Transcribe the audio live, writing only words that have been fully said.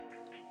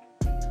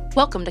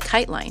Welcome to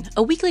KiteLine,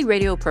 a weekly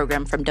radio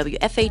program from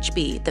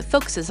WFHB that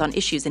focuses on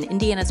issues in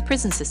Indiana's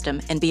prison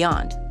system and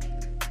beyond.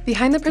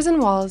 Behind the prison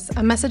walls,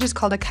 a message is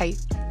called a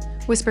kite.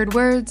 Whispered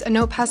words, a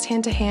note passed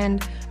hand to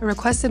hand, a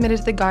request submitted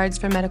to the guards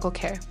for medical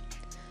care.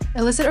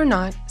 Illicit or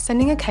not,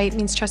 sending a kite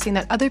means trusting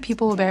that other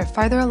people will bear it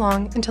farther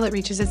along until it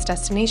reaches its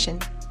destination.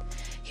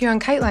 Here on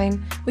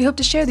KiteLine, we hope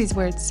to share these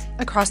words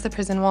across the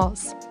prison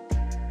walls.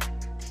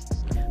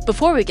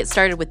 Before we get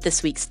started with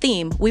this week's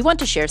theme, we want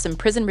to share some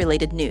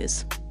prison-related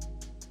news.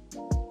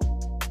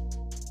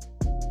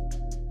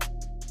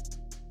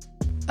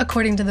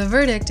 According to the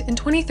verdict, in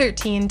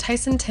 2013,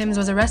 Tyson Timms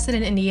was arrested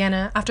in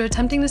Indiana after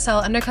attempting to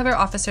sell undercover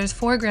officers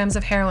 4 grams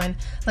of heroin,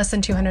 less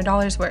than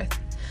 $200 worth.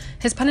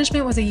 His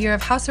punishment was a year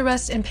of house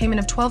arrest and payment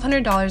of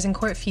 $1,200 in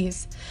court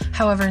fees.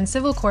 However, in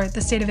civil court, the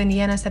state of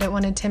Indiana said it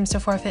wanted Timms to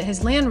forfeit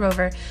his Land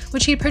Rover,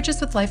 which he had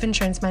purchased with life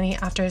insurance money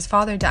after his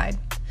father died.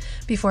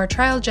 Before a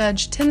trial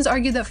judge, Timms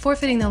argued that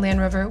forfeiting the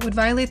Land Rover would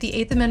violate the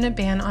 8th Amendment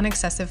ban on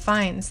excessive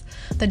fines.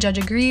 The judge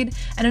agreed,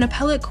 and an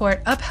appellate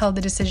court upheld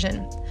the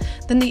decision.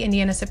 Then the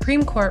Indiana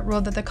Supreme Court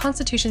ruled that the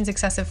Constitution's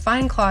excessive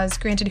fine clause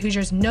granted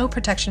Hoosiers no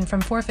protection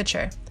from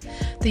forfeiture.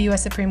 The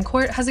U.S. Supreme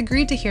Court has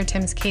agreed to hear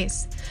Timms'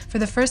 case. For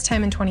the first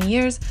time in 20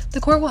 years, the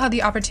court will have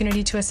the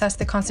opportunity to assess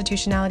the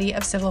constitutionality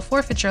of civil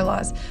forfeiture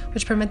laws,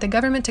 which permit the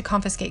government to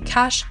confiscate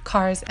cash,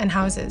 cars, and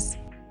houses.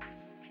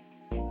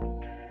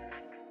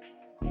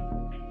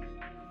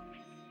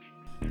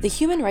 The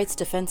Human Rights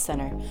Defense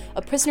Center,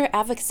 a prisoner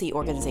advocacy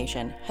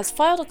organization, has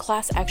filed a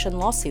class action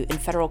lawsuit in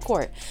federal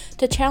court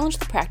to challenge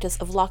the practice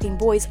of locking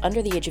boys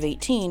under the age of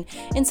 18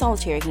 in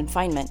solitary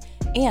confinement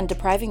and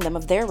depriving them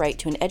of their right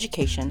to an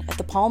education at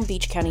the Palm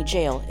Beach County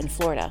Jail in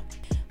Florida.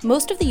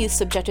 Most of the youth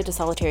subjected to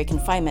solitary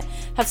confinement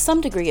have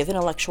some degree of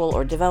intellectual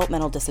or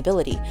developmental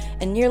disability,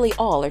 and nearly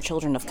all are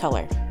children of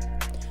color.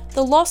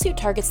 The lawsuit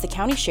targets the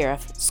county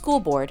sheriff, school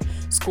board,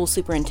 school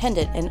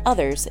superintendent, and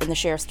others in the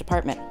sheriff's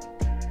department.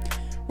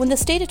 When the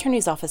state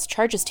attorney's office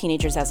charges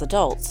teenagers as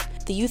adults,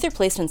 the youth are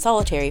placed in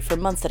solitary for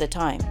months at a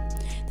time.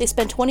 They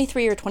spend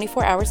 23 or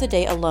 24 hours a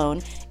day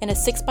alone in a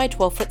 6 by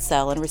 12 foot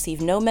cell and receive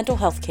no mental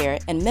health care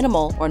and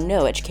minimal or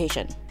no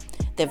education.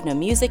 They have no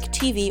music,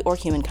 TV, or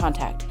human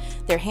contact.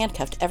 They're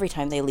handcuffed every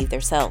time they leave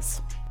their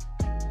cells.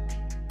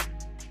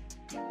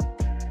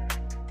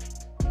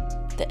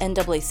 The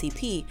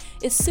NAACP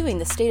is suing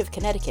the state of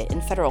Connecticut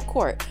in federal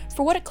court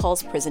for what it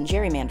calls prison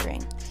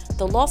gerrymandering.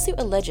 The lawsuit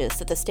alleges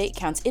that the state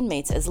counts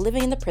inmates as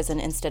living in the prison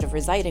instead of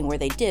residing where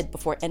they did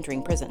before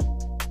entering prison.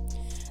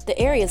 The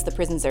areas the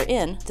prisons are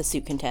in, the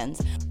suit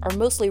contends, are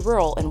mostly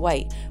rural and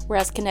white,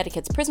 whereas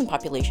Connecticut's prison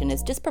population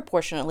is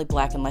disproportionately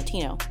Black and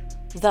Latino.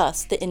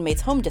 Thus, the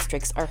inmates' home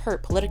districts are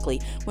hurt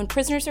politically when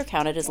prisoners are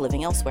counted as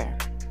living elsewhere.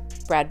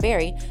 Brad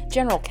Berry,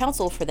 general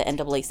counsel for the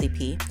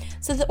NAACP,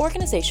 said the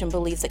organization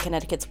believes that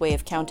Connecticut's way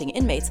of counting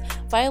inmates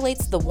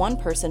violates the one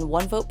person,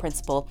 one vote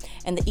principle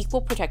and the Equal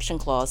Protection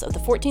Clause of the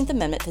 14th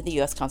Amendment to the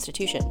U.S.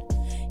 Constitution.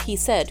 He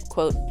said,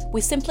 quote,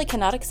 "We simply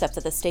cannot accept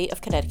that the state of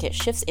Connecticut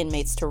shifts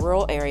inmates to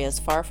rural areas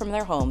far from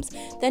their homes,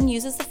 then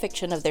uses the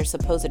fiction of their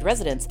supposed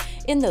residence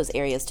in those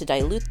areas to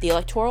dilute the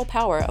electoral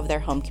power of their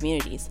home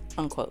communities,"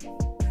 unquote.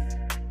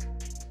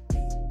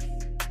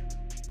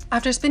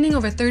 After spending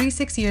over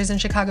 36 years in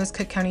Chicago's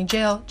Cook County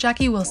Jail,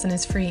 Jackie Wilson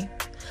is free.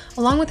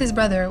 Along with his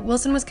brother,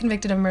 Wilson was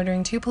convicted of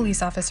murdering 2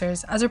 police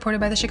officers, as reported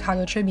by the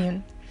Chicago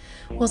Tribune.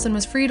 Wilson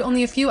was freed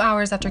only a few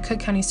hours after Cook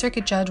County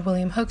Circuit Judge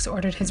William Hooks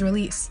ordered his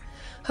release.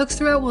 Hooks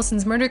threw out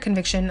Wilson's murder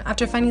conviction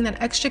after finding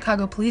that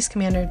ex-Chicago police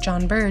commander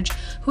John Burge,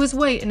 who was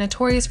white and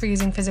notorious for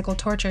using physical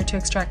torture to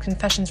extract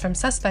confessions from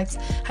suspects,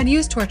 had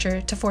used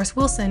torture to force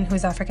Wilson, who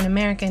is African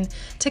American,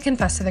 to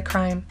confess to the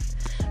crime.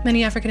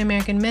 Many African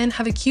American men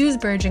have accused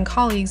Burge and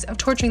colleagues of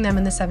torturing them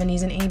in the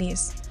 70s and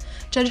 80s.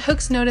 Judge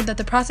Hooks noted that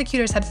the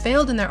prosecutors had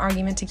failed in their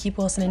argument to keep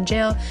Wilson in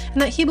jail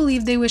and that he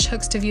believed they wished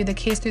Hooks to view the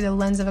case through the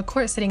lens of a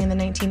court sitting in the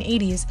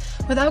 1980s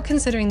without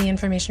considering the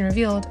information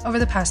revealed over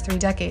the past 3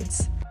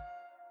 decades.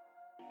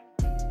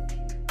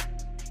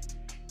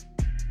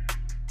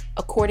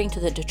 According to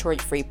the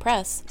Detroit Free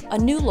Press, a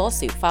new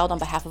lawsuit filed on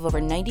behalf of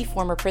over 90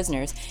 former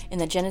prisoners in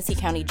the Genesee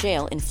County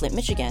Jail in Flint,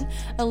 Michigan,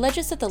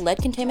 alleges that the lead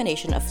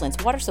contamination of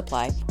Flint's water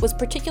supply was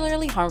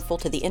particularly harmful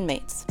to the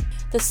inmates.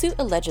 The suit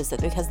alleges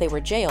that because they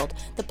were jailed,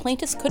 the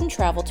plaintiffs couldn't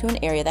travel to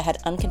an area that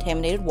had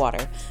uncontaminated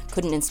water,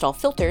 couldn't install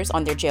filters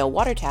on their jail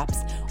water taps,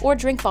 or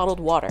drink bottled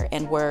water,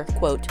 and were,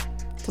 quote,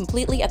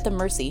 completely at the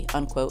mercy,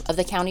 unquote, of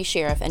the county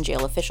sheriff and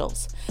jail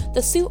officials.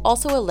 The suit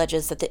also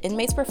alleges that the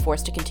inmates were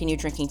forced to continue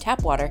drinking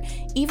tap water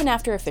even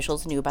after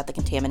officials knew about the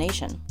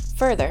contamination.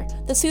 Further,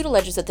 the suit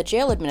alleges that the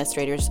jail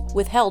administrators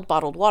withheld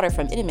bottled water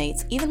from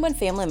inmates even when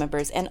family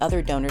members and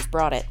other donors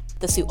brought it.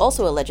 The suit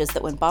also alleges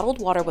that when bottled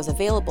water was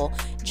available,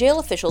 jail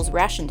officials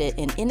rationed it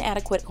in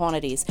inadequate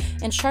quantities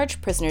and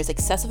charged prisoners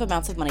excessive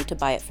amounts of money to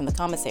buy it from the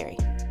commissary.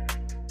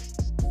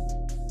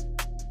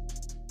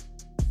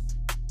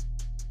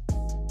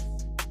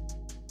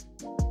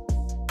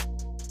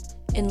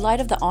 In light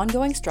of the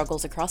ongoing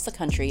struggles across the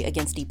country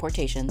against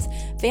deportations,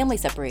 family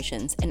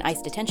separations, and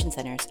ICE detention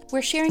centers,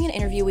 we're sharing an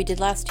interview we did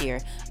last year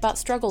about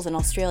struggles in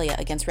Australia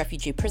against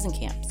refugee prison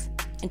camps.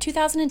 In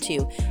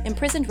 2002,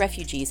 imprisoned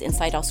refugees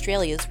inside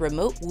Australia's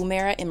remote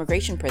Woomera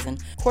immigration prison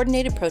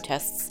coordinated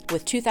protests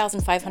with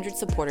 2,500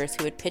 supporters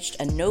who had pitched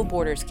a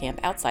no-borders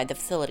camp outside the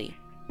facility.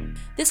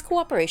 This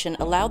cooperation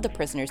allowed the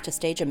prisoners to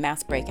stage a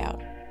mass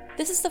breakout.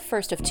 This is the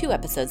first of 2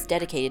 episodes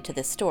dedicated to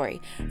this story,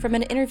 from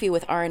an interview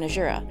with Aaron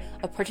Ajura,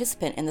 a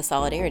participant in the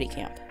Solidarity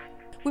Camp.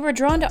 We were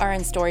drawn to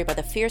Aaron's story by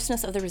the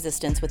fierceness of the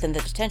resistance within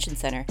the detention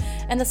center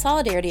and the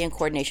solidarity and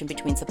coordination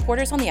between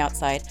supporters on the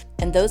outside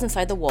and those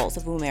inside the walls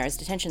of Woomera's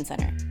detention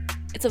center.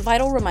 It's a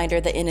vital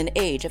reminder that in an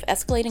age of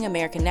escalating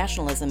American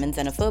nationalism and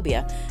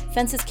xenophobia,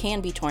 fences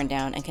can be torn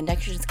down and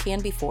connections can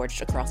be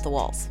forged across the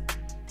walls.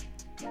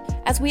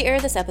 As we air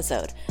this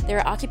episode, there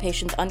are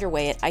occupations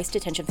underway at ICE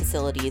detention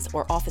facilities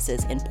or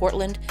offices in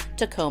Portland,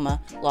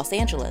 Tacoma, Los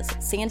Angeles,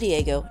 San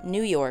Diego,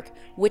 New York,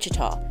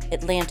 Wichita,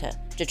 Atlanta,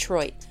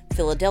 Detroit,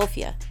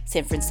 Philadelphia,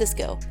 San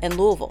Francisco, and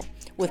Louisville,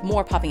 with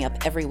more popping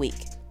up every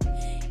week.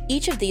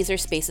 Each of these are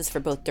spaces for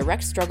both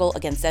direct struggle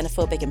against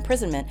xenophobic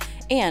imprisonment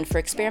and for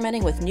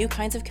experimenting with new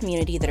kinds of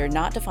community that are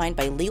not defined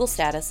by legal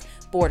status,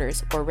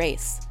 borders, or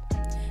race.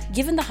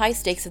 Given the high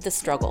stakes of this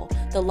struggle,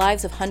 the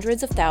lives of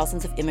hundreds of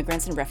thousands of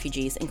immigrants and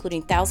refugees,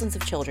 including thousands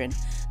of children,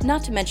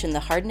 not to mention the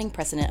hardening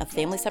precedent of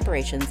family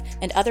separations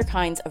and other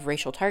kinds of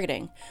racial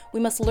targeting, we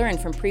must learn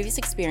from previous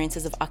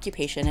experiences of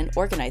occupation and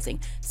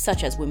organizing,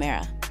 such as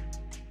Woomera.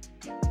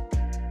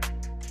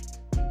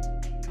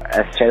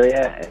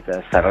 Australia is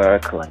a settler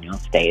colonial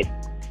state.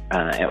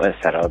 It was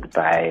settled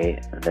by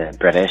the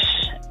British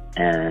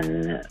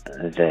in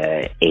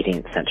the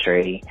 18th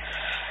century,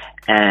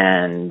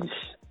 and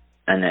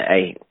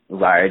a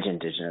large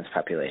indigenous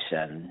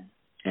population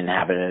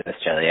inhabited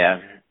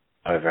Australia,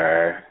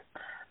 over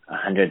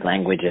 100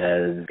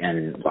 languages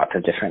and lots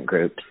of different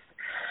groups.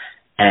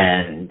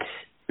 And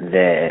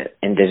the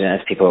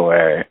indigenous people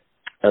were,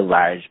 a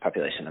large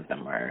population of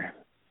them were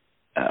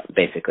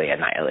basically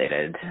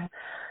annihilated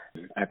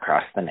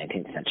across the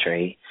 19th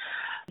century.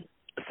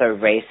 So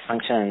race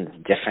functions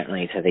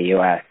differently to the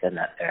U.S. in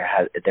that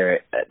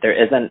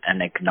there isn't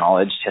an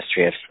acknowledged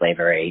history of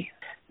slavery,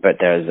 but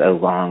there's a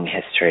long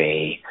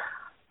history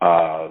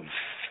of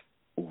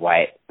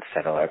white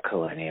settler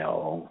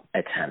colonial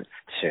attempts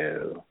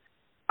to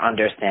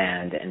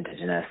understand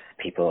indigenous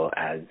people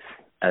as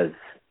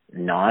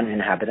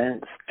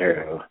non-inhabitants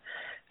through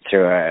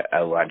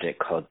a logic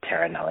called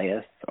terra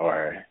nullius,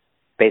 or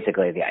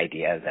basically the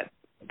idea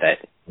that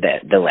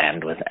the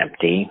land was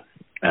empty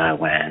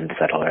when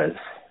settlers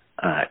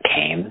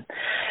came.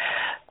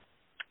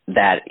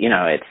 That,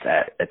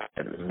 it's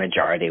a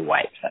majority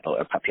white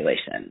settler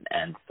population,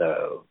 and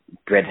so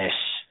British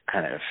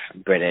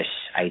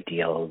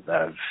ideals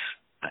of,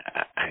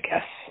 I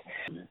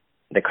guess,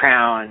 the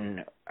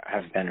Crown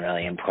have been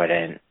really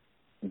important.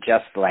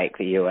 Just like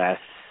the U.S.,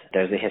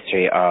 there's a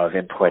history of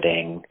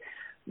importing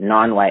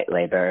non-white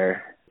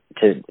labor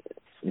to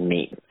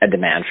meet a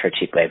demand for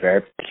cheap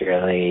labor,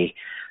 particularly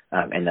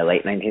in the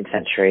late 19th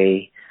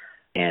century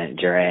and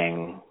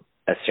during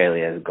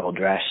Australia's gold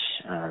rush.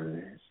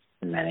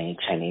 Many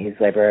Chinese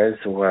laborers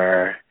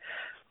were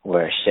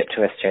shipped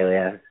to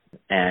Australia,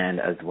 and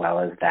as well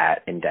as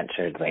that,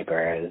 indentured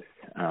laborers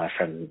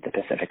from the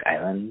Pacific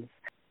Islands.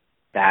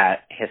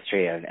 That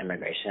history of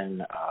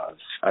immigration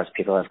of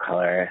people of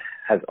color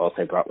has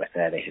also brought with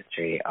it a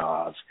history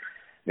of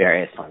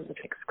various forms of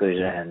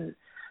exclusion,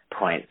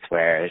 points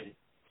where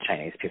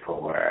Chinese people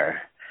were,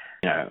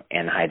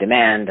 in high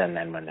demand, and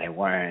then when they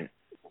weren't,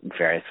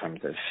 various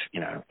forms of,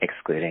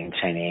 excluding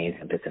Chinese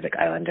and Pacific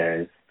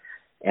Islanders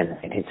in the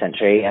 19th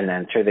century. And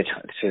then through the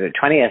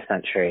 20th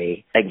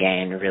century,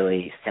 again,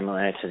 really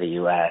similar to the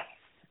U.S.,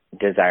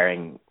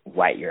 desiring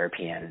white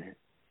European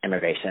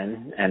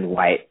immigration, and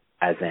white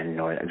as in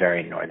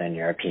very northern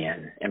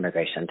European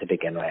immigration to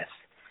begin with.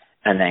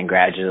 And then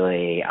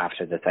gradually,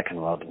 after the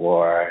Second World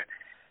War,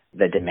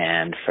 the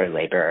demand for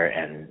labor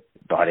and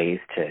bodies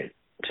to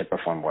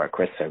perform work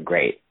was so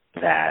great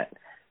that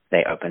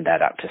they opened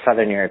that up to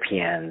Southern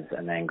Europeans,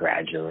 and then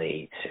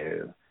gradually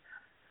to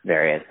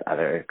various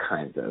other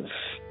kinds of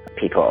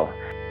people.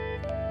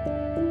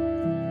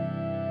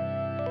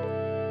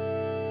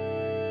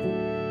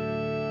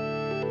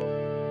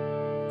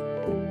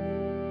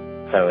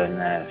 So in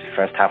the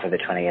first half of the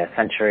 20th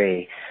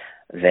century,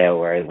 there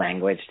were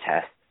language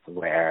tests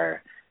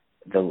where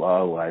the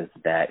law was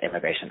that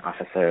immigration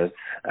officers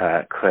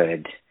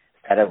could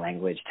set a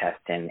language test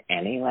in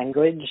any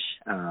language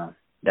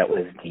that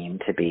was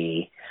deemed to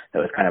be, that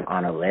was kind of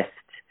on a list.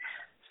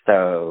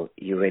 So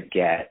you would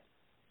get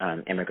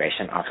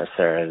immigration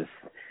officers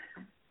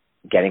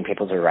getting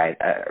people to write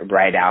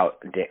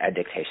out a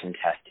dictation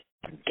test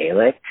in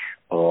Gaelic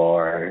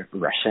or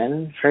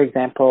Russian, for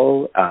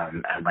example,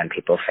 and when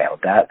people failed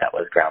that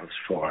was grounds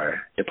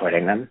for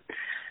deporting them.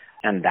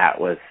 And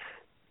that was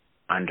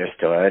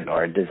understood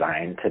or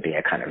designed to be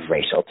a kind of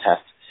racial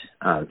test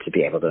to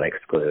be able to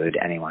exclude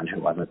anyone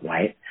who wasn't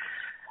white.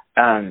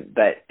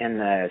 But in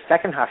the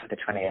second half of the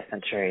 20th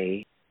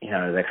century,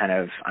 the kind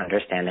of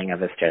understanding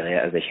of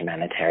Australia as a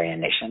humanitarian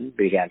nation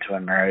began to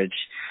emerge,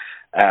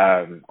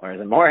 or as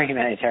a more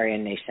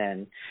humanitarian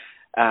nation.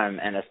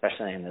 And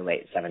especially in the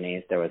late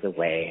 70s, there was a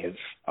wave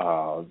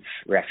of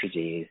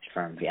refugees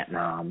from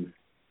Vietnam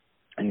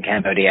and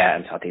Cambodia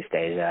and Southeast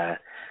Asia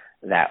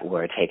that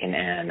were taken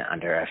in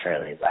under a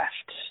fairly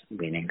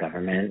left-leaning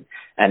government.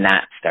 And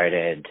that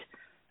started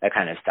a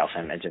kind of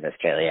self-image of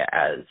Australia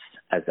as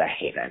a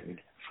haven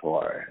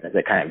as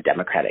a kind of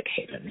democratic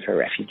haven for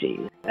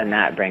refugees. And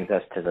that brings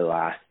us to the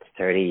last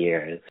 30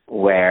 years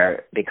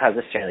where, because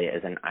Australia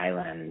is an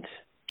island,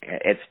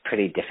 it's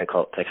pretty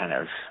difficult to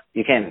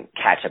you can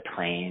catch a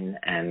plane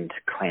and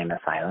claim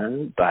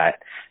asylum, but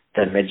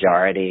the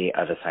majority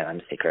of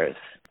asylum seekers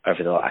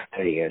over the last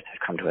 30 years have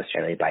come to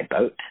Australia by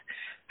boat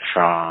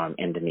from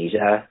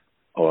Indonesia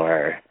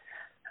or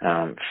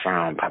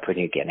from Papua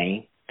New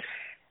Guinea.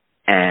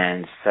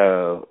 And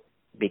so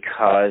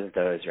because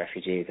those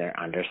refugees are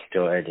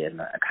understood in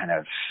a kind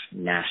of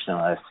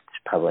nationalist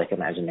public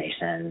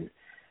imagination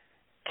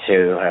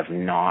to have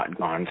not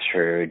gone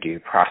through due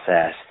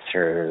process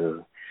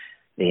through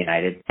the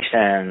United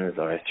Nations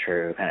or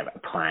through kind of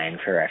applying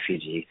for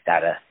refugee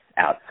status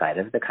outside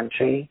of the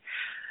country,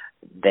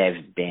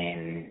 they've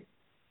been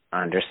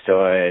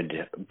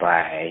understood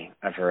by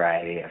a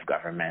variety of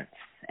governments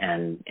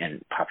and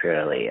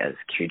popularly as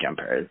queue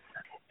jumpers.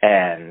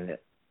 And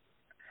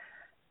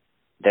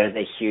there's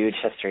a huge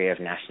history of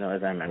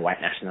nationalism and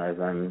white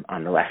nationalism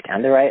on the left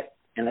and the right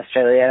in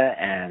Australia,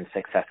 and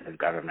successive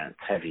governments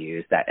have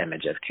used that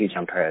image of queue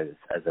jumpers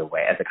as a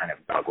kind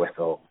of dog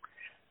whistle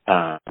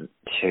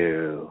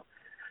to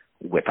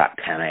whip up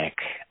panic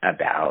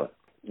about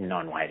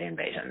non-white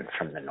invasion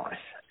from the north.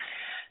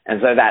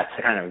 And so that's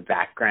the kind of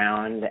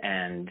background,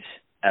 and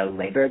a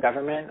Labor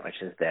government,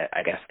 which is the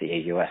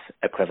U.S.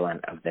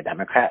 equivalent of the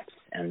Democrats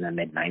in the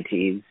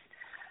mid-90s,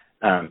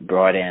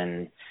 brought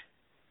in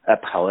a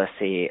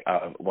policy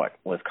of what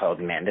was called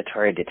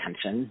mandatory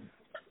detention,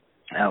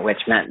 which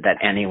meant that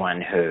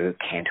anyone who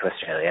came to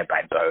Australia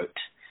by boat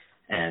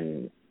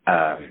and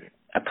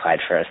applied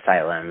for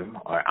asylum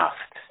or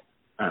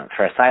asked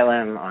for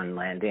asylum on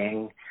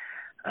landing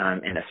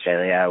in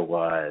Australia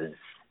was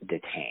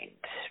detained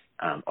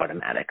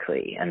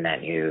automatically, and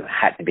then you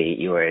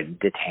were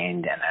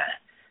detained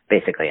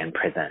basically in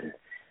prison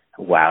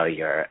while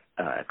your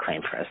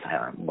claim for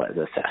asylum was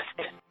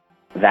assessed.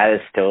 That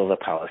is still the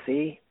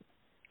policy.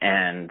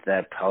 And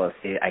the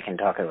policy, I can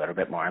talk a little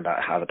bit more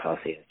about how the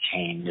policy has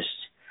changed.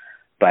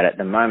 But at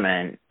the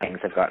moment, things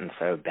have gotten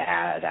so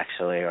bad,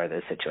 actually, or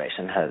the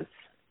situation has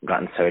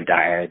gotten so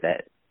dire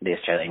that the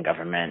Australian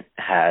government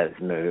has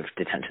moved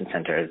detention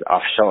centers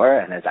offshore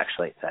and has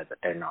actually said that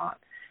they're not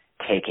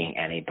taking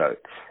any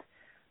boats.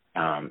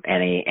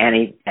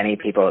 Any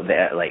people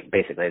that,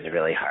 basically it's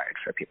really hard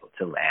for people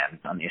to land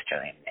on the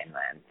Australian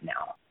mainland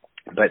now.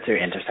 Boats are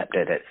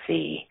intercepted at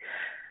sea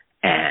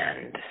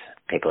and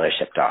people are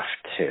shipped off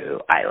to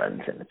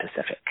islands in the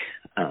Pacific.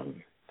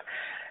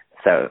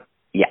 So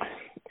yeah,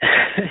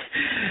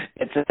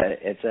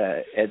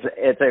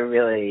 it's a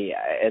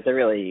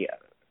really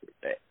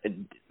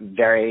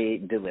very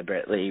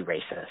deliberately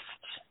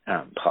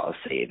racist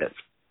policy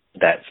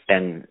that's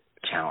been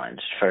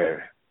challenged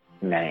for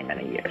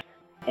many years.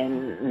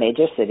 In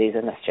major cities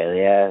in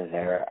Australia,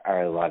 there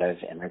are a lot of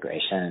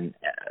immigration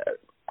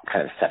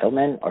kind of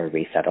settlement or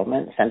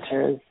resettlement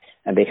centers,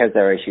 and because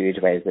there were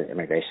huge waves of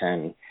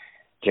immigration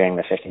during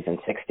the 50s and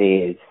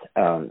 60s,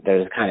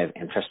 there's kind of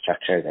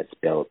infrastructure that's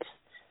built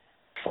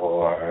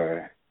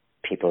for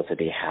people to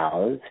be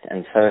housed.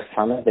 And so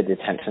some of the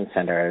detention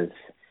centers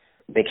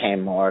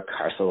became more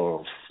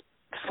carceral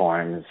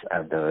forms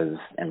of those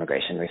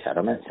immigration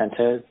resettlement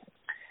centers.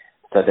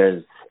 So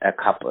there's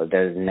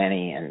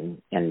many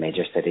in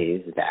major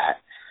cities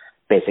that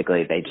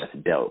basically they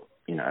just built,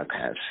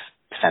 kind of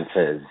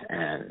fences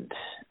and,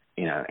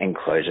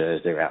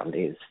 enclosures around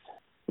these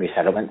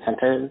resettlement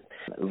centers.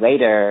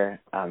 Later,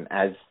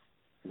 as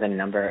the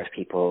number of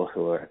people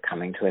who are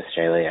coming to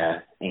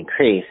Australia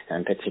increased,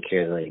 and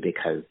particularly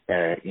because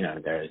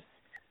there's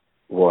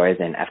wars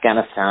in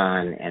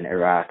Afghanistan and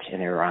Iraq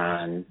and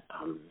Iran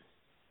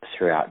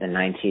throughout the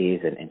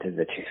 90s and into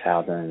the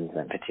 2000s,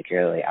 and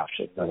particularly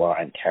after the war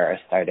on terror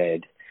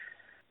started,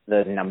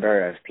 the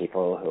number of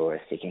people who were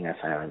seeking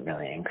asylum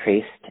really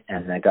increased,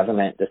 and the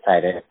government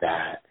decided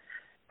that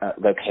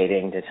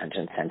locating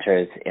detention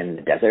centers in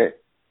the desert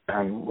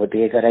would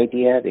be a good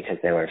idea because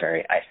they were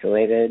very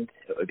isolated.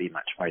 It would be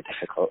much more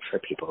difficult for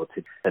people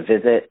to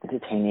visit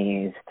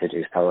detainees, to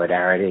do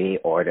solidarity,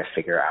 or to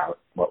figure out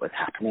what was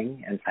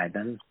happening inside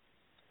them.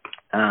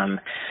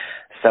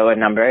 So a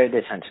number of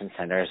detention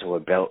centers were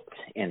built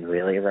in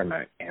really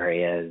remote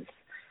areas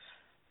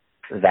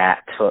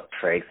that took,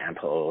 for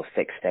example,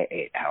 6 to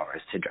 8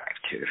 hours to drive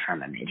to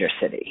from a major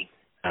city.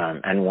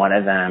 And one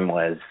of them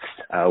was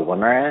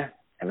Wimmera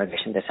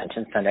Immigration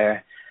Detention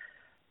Center,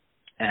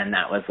 and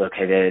that was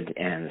located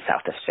in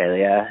South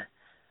Australia.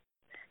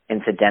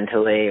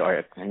 incidentally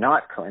or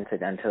not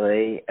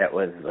coincidentally, it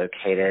was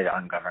located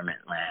on government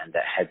land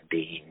that had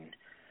been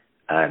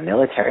a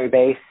military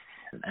base,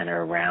 and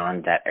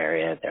around that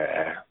area there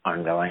are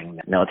ongoing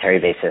military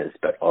bases,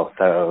 but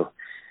also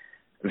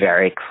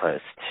very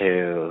close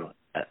to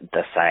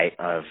the site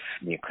of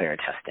nuclear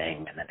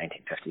testing in the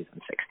 1950s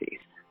and 60s.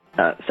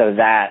 So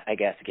that, I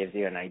guess, gives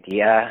you an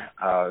idea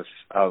of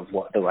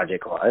what the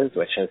logic was,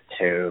 which is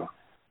to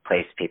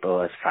place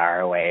people as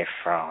far away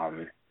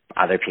from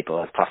other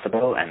people as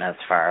possible and as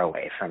far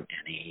away from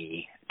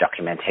any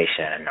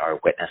documentation or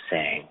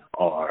witnessing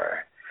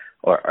or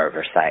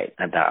oversight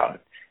about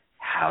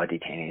how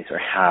detainees were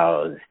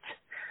housed,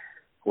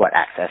 what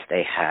access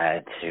they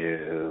had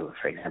to,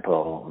 for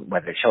example,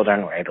 whether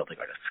children were able to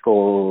go to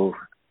school,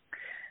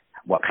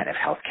 what kind of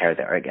health care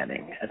they were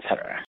getting,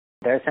 etc.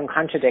 There are some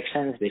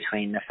contradictions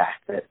between the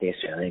fact that the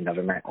Australian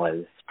government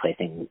was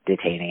placing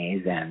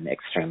detainees in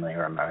extremely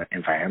remote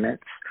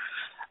environments.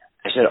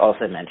 I should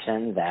also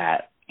mention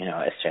that,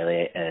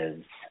 Australia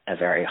is a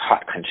very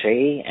hot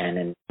country, and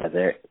in the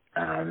desert,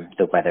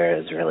 the weather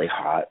is really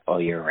hot all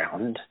year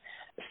round.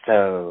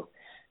 So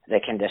the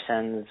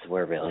conditions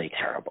were really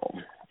terrible,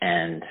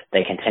 and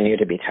they continue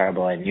to be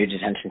terrible in new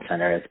detention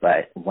centers,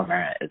 but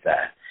Woomera is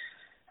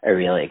a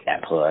real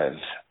example of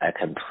a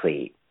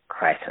complete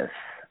crisis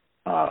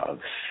of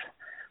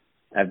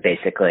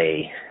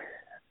basically,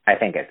 I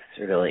think it's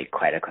really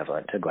quite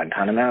equivalent to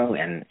Guantanamo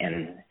in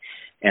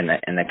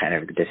the kind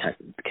of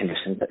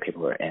conditions that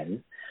people were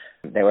in.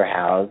 They were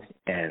housed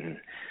in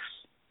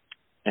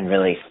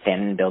really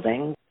thin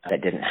buildings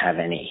that didn't have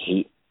any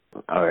heat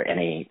or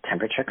any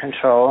temperature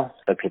control.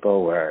 So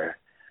people were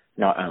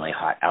not only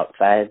hot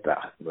outside, but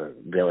were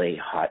really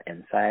hot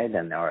inside,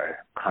 and there were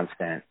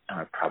constant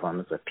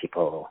problems with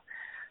people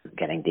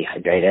getting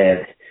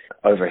dehydrated,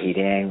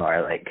 overheating,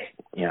 or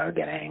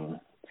getting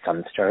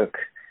sunstroke.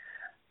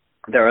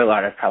 There were a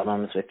lot of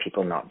problems with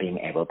people not being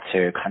able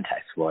to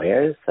contact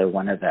lawyers. So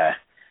one of the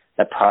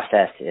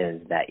process is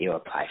that you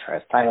apply for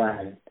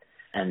asylum,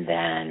 and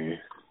then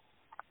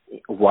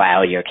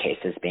while your case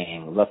is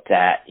being looked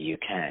at,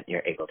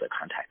 you're able to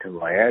contact a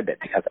lawyer.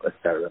 But because it was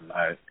so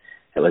remote,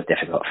 it was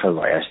difficult for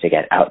lawyers to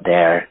get out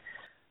there.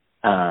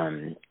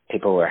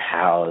 People were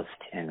housed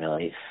in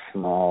really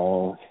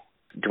small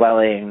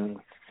dwellings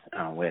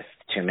with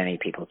too many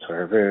people to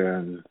a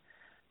room.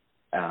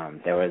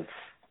 There was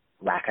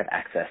lack of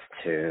access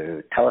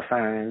to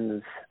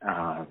telephones.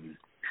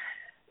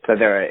 So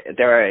there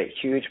are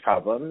huge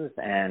problems,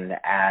 and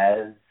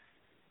as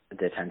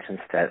detention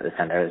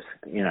centers,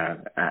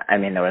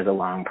 there was a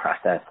long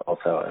process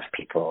also of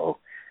people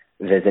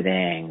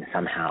visiting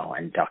somehow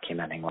and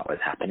documenting what was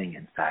happening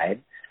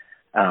inside.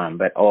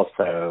 But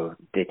also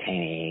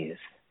detainees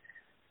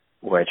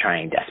were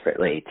trying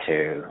desperately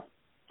to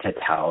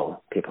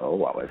tell people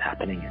what was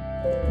happening.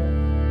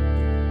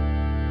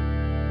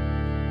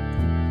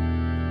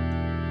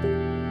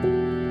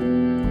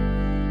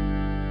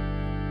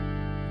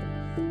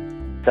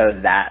 So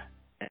that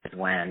is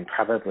when,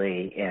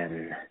 probably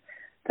in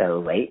the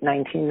late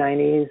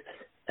 1990s,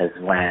 is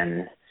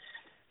when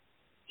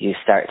you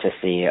start to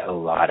see a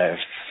lot of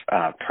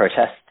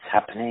protests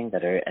happening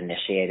that are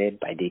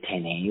initiated by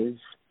detainees.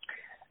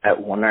 At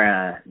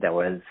Woomera, there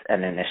was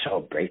an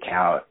initial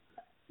breakout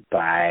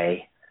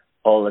by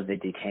all of the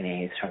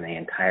detainees from the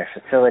entire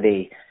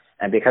facility,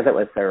 and because it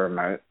was so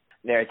remote,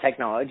 their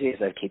technologies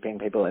of keeping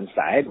people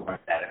inside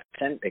weren't that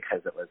efficient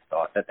because it was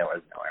thought that there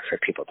was nowhere for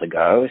people to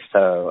go.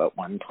 So at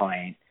one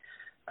point,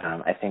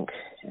 I think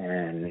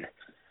in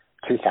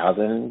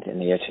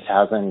the year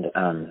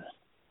 2000,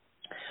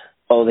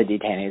 all the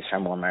detainees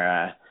from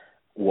Woomera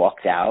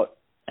walked out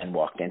and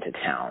walked into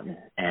town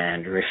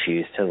and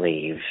refused to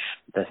leave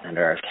the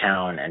center of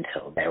town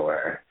until there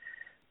were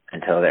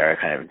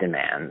kind of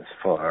demands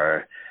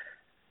for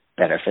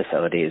better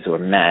facilities were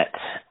met.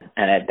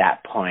 And at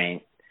that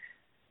point,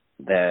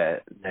 the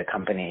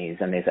companies,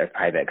 and these are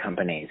private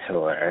companies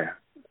to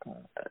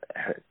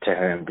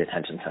whom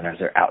detention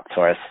centers are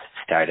outsourced,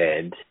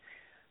 started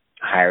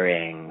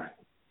hiring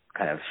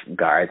kind of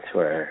guards who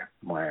were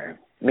more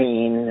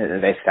mean.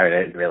 They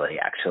started really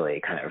actually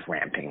kind of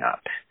ramping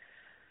up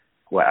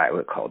what I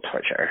would call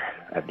torture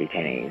of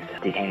detainees.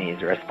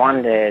 Detainees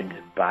responded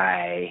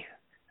by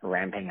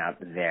ramping up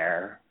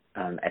their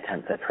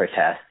attempts at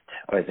protest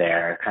or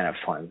their kind of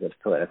forms of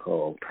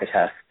political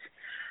protest,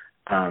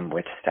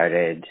 which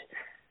started,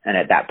 and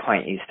at that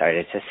point you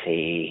started to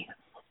see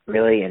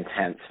really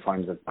intense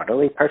forms of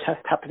bodily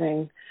protest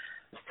happening.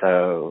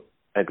 So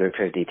a group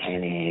of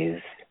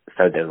detainees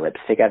sewed their lips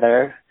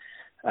together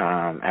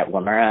at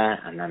Woomera,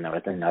 and then there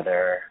was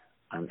another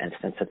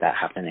instance of that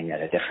happening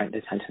at a different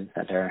detention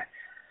center.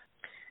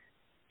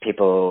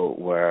 People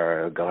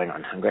were going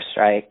on hunger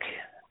strike,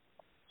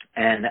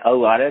 and a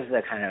lot of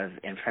the kind of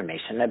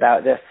information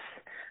about this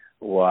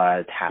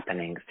was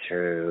happening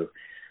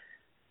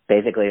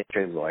basically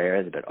through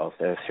lawyers, but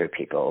also through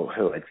people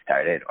who had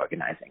started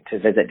organizing to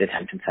visit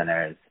detention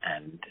centers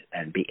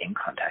and be in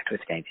contact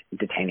with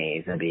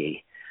detainees and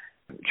be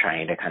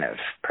trying to kind of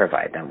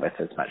provide them with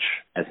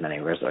as many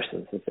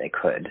resources as they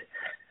could.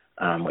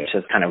 which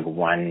is kind of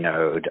one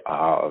node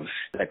of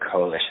the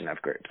coalition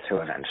of groups who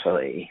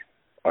eventually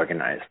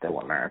organized the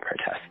Woomera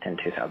protest in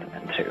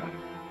 2002.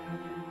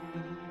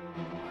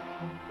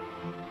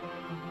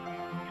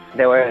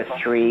 There were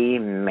three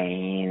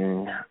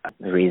main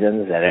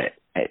reasons that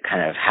it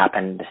kind of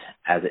happened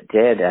as it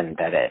did and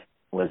that it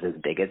was as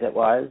big as it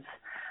was.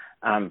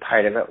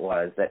 Part of it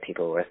was that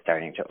people were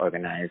starting to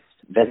organize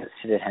visits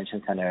to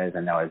detention centers,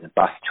 and there was a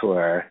bus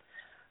tour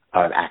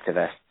of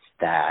activists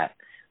that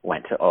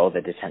went to all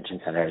the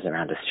detention centers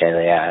around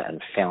Australia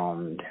and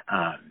filmed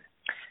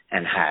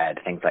and had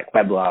things like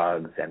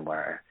weblogs and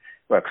were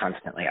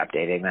constantly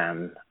updating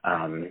them.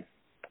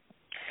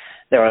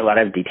 There were a lot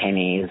of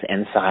detainees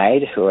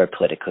inside who were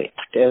politically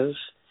active,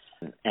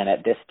 and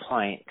at this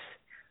point,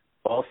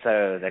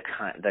 also the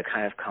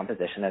kind of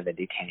composition of the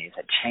detainees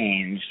had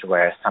changed,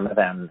 where some of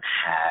them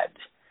had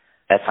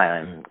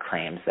asylum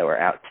claims that were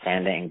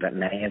outstanding, but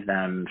many of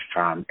them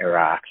from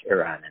Iraq,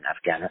 Iran, and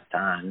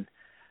Afghanistan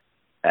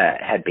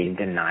had been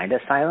denied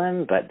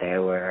asylum, but they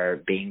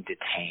were being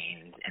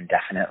detained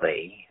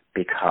indefinitely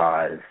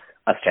because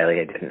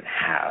Australia didn't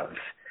have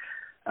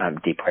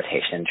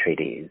deportation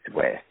treaties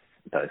with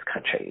those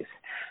countries.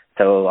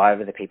 So a lot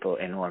of the people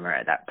in Woomera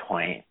at that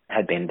point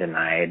had been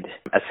denied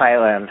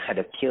asylum, had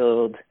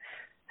appealed,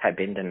 had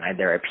been denied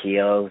their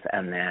appeals,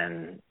 and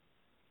then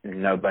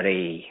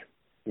nobody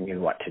knew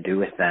what to do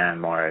with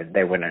them, or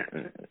they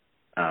weren't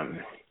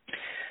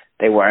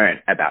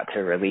about to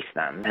release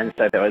them. And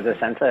so there was a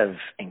sense of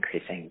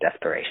increasing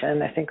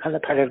desperation, I think, on the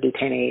part of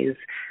detainees,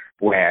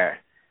 where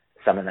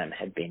some of them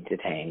had been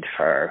detained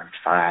for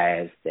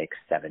 5, 6,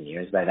 7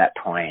 years by that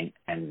point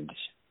and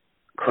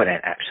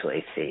couldn't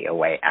actually see a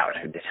way out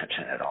of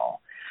detention at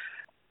all.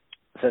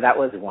 So that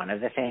was one of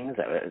the things.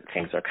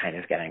 Things were kind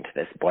of getting to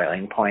this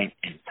boiling point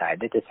inside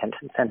the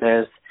detention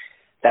centers.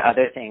 The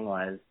other thing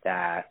was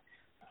that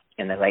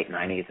in the late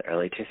 90s,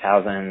 early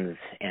 2000s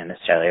in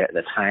Australia at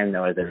the time,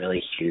 there was a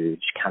really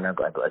huge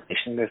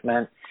counter-globalization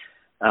movement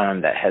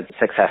that had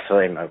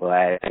successfully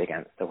mobilized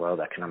against the World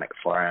Economic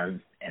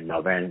Forum in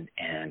Melbourne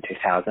in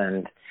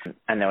 2000.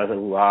 And there was a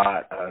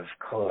lot of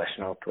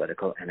coalitional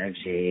political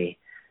energy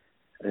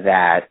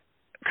that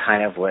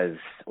kind of was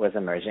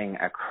emerging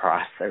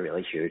across a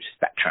really huge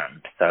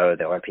spectrum. So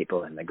there were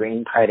people in the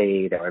Green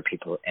Party, there were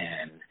people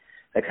in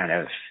the kind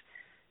of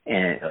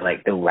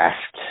like the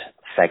left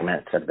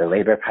segments of the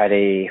Labour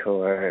Party who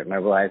were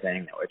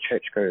mobilizing, there were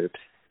church groups,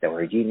 there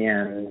were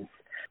unions,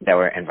 there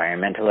were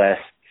environmentalists,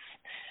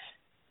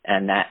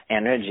 and that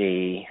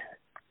energy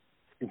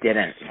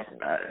didn't,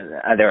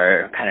 there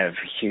were kind of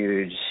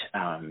huge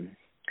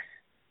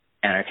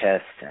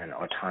anarchists and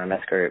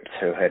autonomous groups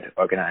who had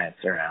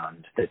organized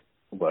around the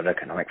World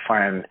Economic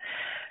Forum,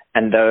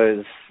 and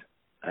those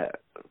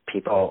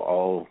people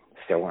all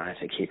still wanted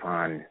to keep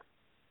on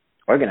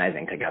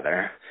organizing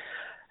together,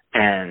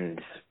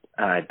 and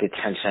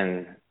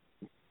detention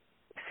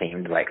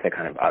seemed like the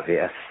kind of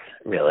obvious,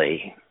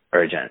 really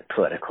urgent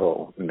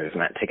political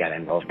movement to get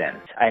involved in.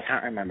 I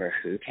can't remember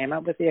who came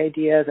up with the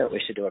idea that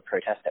we should do a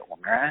protest at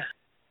Woomera,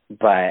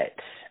 but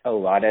a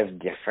lot of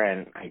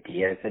different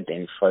ideas had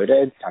been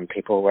floated. Some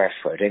people were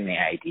floating the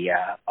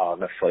idea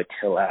of a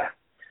flotilla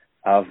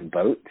of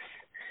boats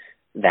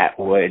that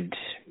would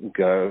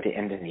go to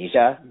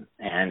Indonesia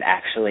and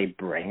actually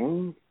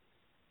bring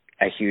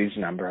a huge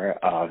number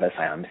of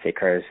asylum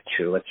seekers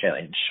to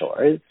Australian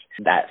shores.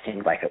 That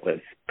seemed like it was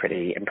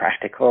pretty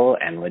impractical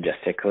and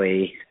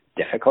logistically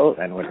difficult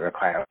and would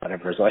require a lot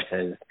of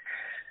resources.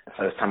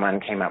 So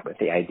someone came up with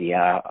the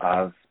idea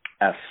of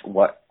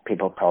what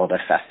people called a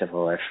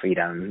Festival of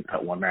Freedom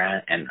at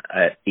Woomera and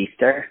at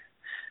Easter.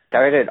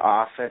 Started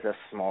off as a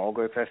small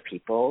group of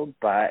people,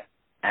 but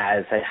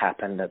as it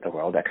happened at the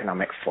World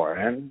Economic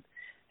Forum,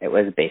 it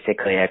was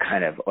basically a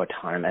kind of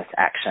autonomous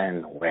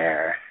action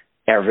where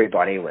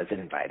everybody was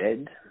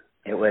invited.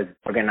 It was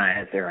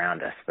organized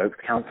around a spokes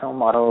council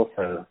model,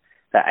 so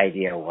the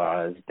idea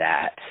was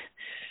that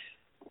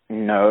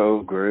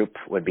no group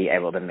would be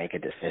able to make a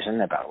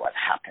decision about what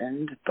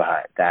happened,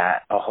 but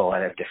that a whole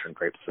lot of different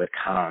groups would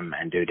come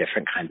and do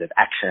different kinds of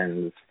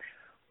actions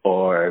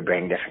or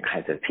bring different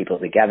kinds of people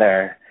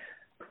together.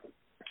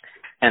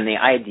 And the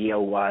idea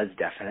was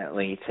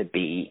definitely to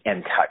be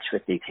in touch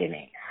with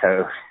detainees.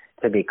 So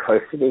to be close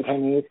to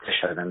detainees, to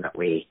show them that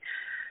we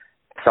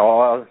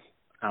saw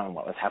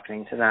what was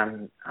happening to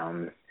them.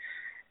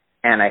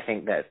 And I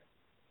think that,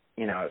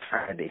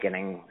 from the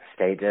beginning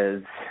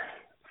stages,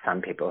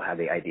 some people had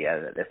the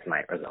idea that this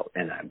might result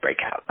in a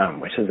breakout,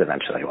 which is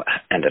eventually what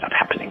ended up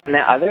happening. And the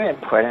other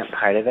important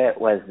part of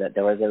it was that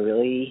there was a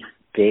really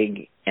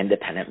big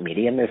independent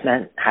media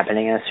movement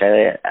happening in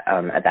Australia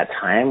at that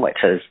time,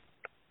 which is,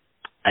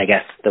 I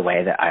guess, the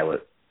way that I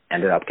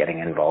ended up getting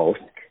involved.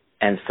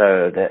 And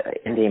so the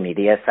indie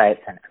media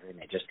sites in every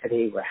major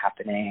city were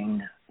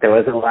happening. There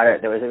was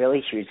a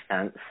really huge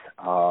sense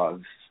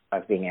of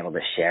being able to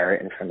share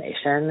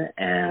information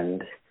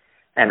and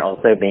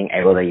also being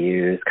able to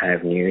use kind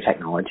of new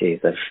technologies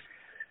of,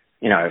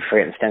 for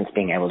instance,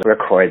 being able to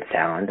record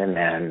sound and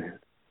then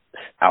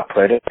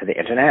uploaded to the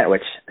internet,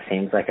 which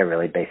seems like a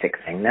really basic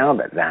thing now,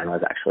 but then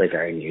was actually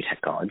very new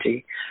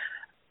technology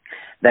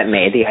that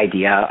made the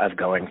idea of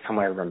going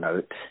somewhere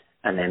remote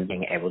and then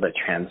being able to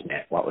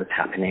transmit what was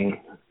happening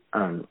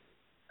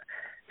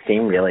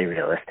seem really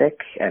realistic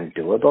and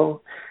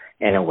doable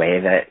in a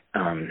way that,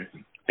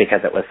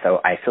 because it was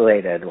so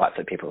isolated, lots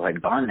of people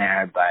had gone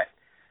there, but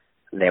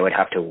they would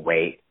have to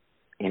wait,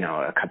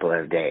 a couple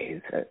of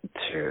days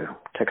to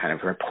kind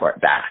of report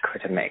back or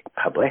to make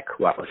public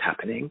what was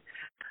happening.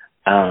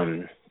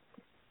 And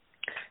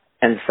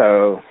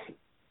so,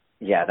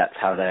 that's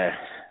how the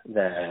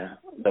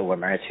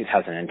Wimmera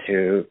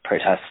 2002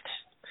 protest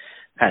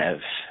kind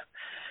of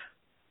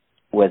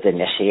was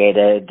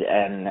initiated.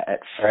 And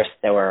at first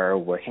there were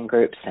working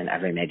groups in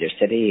every major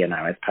city, and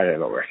I was part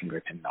of a working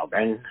group in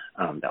Melbourne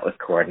that was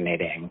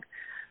coordinating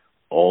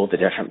all the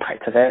different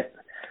parts of it.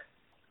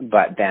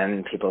 But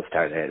then people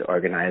started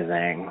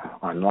organizing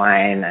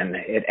online, and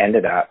it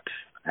ended up,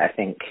 I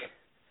think,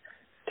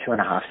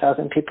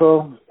 2,500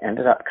 people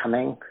ended up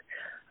coming.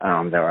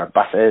 There were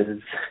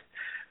buses.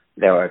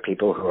 There were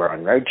people who were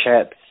on road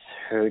trips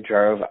who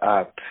drove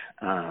up.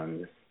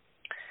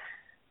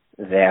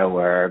 There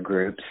were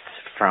groups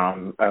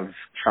from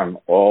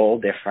all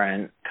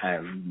different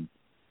kind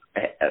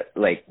of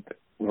like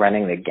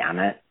running the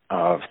gamut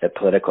of the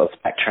political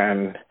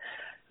spectrum.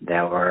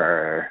 There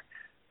were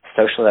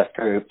socialist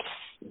groups.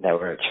 There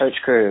were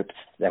church groups.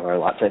 There were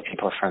lots of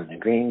people from the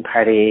Green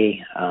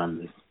Party,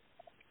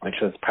 which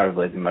was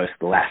probably the most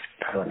left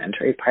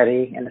parliamentary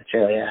party in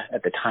Australia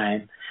at the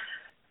time.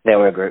 There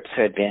were groups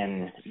who had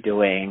been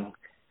doing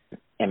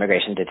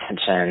immigration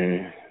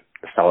detention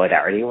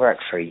solidarity work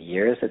for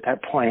years at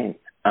that point.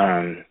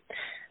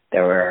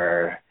 There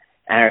were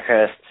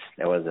anarchists.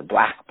 There was a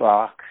Black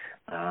Bloc.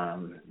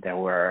 There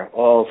were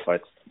all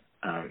sorts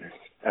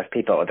of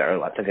people. There were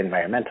lots of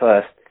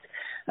environmentalists.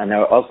 And there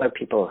were also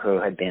people who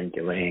had been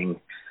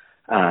doing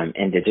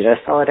Indigenous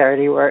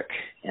solidarity work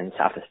in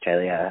South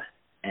Australia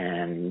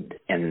and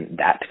in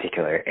that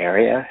particular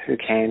area who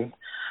came.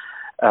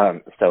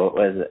 So it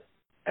was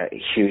a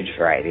huge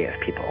variety of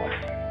people.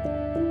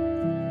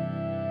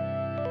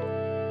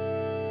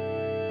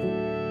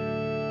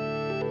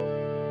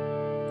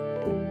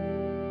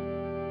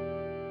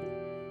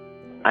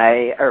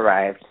 I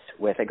arrived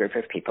with a group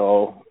of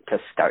people to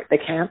start the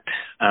camp,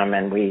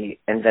 and we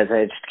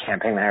envisaged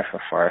camping there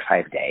for 4 or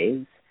 5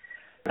 days.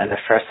 And the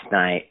first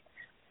night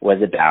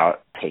was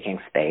about taking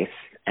space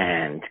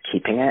and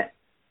keeping it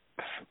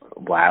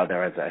while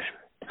there was a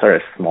sort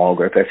of small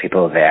group of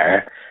people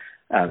there.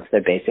 So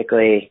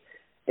basically,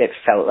 it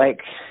felt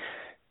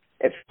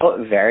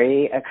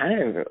very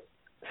kind of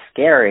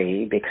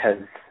scary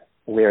because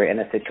we were in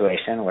a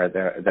situation where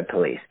the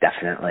police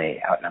definitely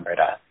outnumbered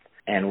us.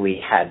 And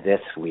we had this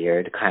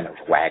weird kind of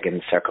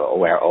wagon circle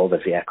where all the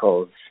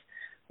vehicles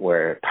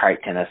were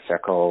parked in a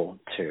circle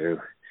to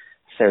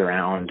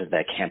surround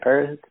the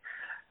campers.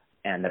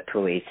 And the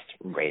police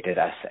raided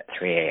us at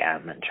 3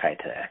 a.m. and tried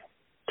to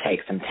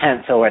take some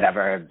tents or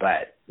whatever,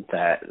 but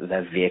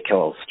the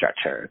vehicle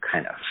structure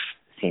kind of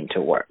seemed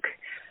to work.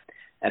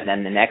 And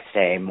then the next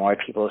day, more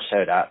people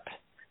showed up,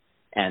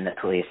 and the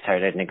police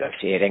started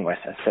negotiating with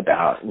us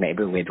about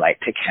maybe we'd like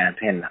to camp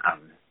in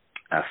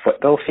a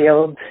football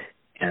field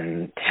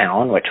in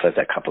town, which was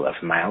a couple of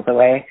miles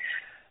away.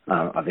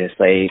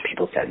 Obviously,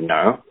 people said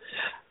no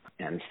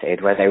and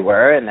stayed where they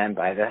were. And then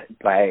by the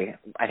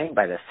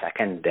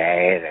second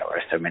day, there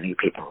were so many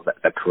people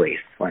that the police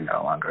were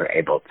no longer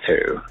able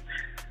to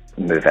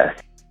move us.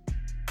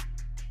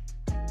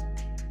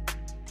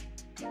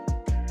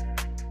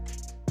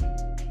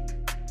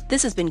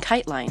 This has been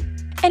KiteLine.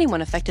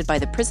 Anyone affected by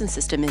the prison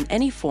system in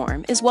any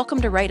form is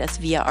welcome to write us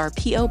via our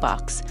P.O.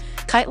 Box,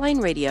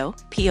 KiteLine Radio,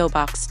 P.O.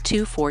 Box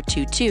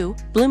 2422,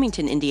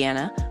 Bloomington,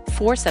 Indiana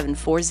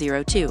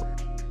 47402.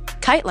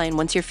 KiteLine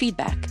wants your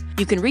feedback.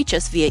 You can reach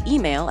us via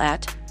email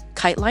at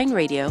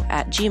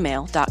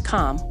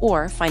kitelineradio@gmail.com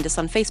or find us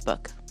on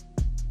Facebook.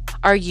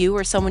 Are you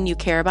or someone you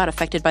care about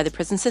affected by the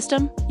prison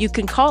system? You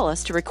can call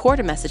us to record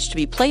a message to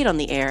be played on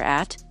the air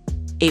at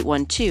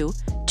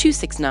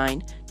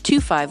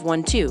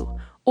 812-269-2512.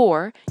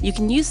 Or you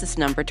can use this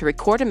number to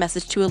record a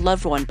message to a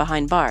loved one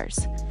behind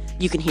bars.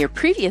 You can hear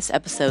previous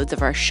episodes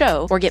of our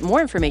show or get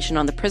more information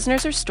on the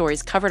prisoners or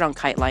stories covered on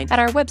KiteLine at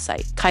our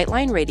website,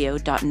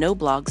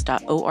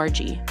 kitelineradio.noblogs.org.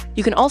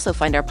 You can also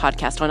find our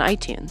podcast on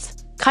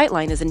iTunes.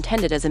 KiteLine is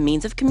intended as a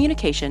means of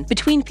communication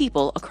between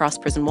people across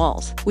prison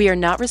walls. We are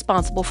not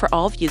responsible for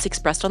all views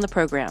expressed on the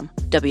program.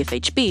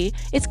 WFHB,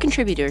 its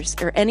contributors,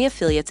 or any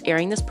affiliates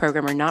airing this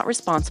program are not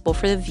responsible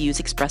for the views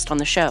expressed on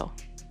the show.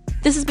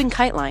 This has been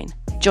KiteLine.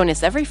 Join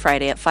us every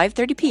Friday at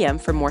 5:30 p.m.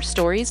 for more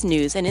stories,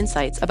 news, and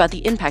insights about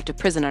the impact of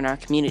prison on our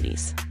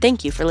communities.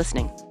 Thank you for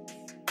listening.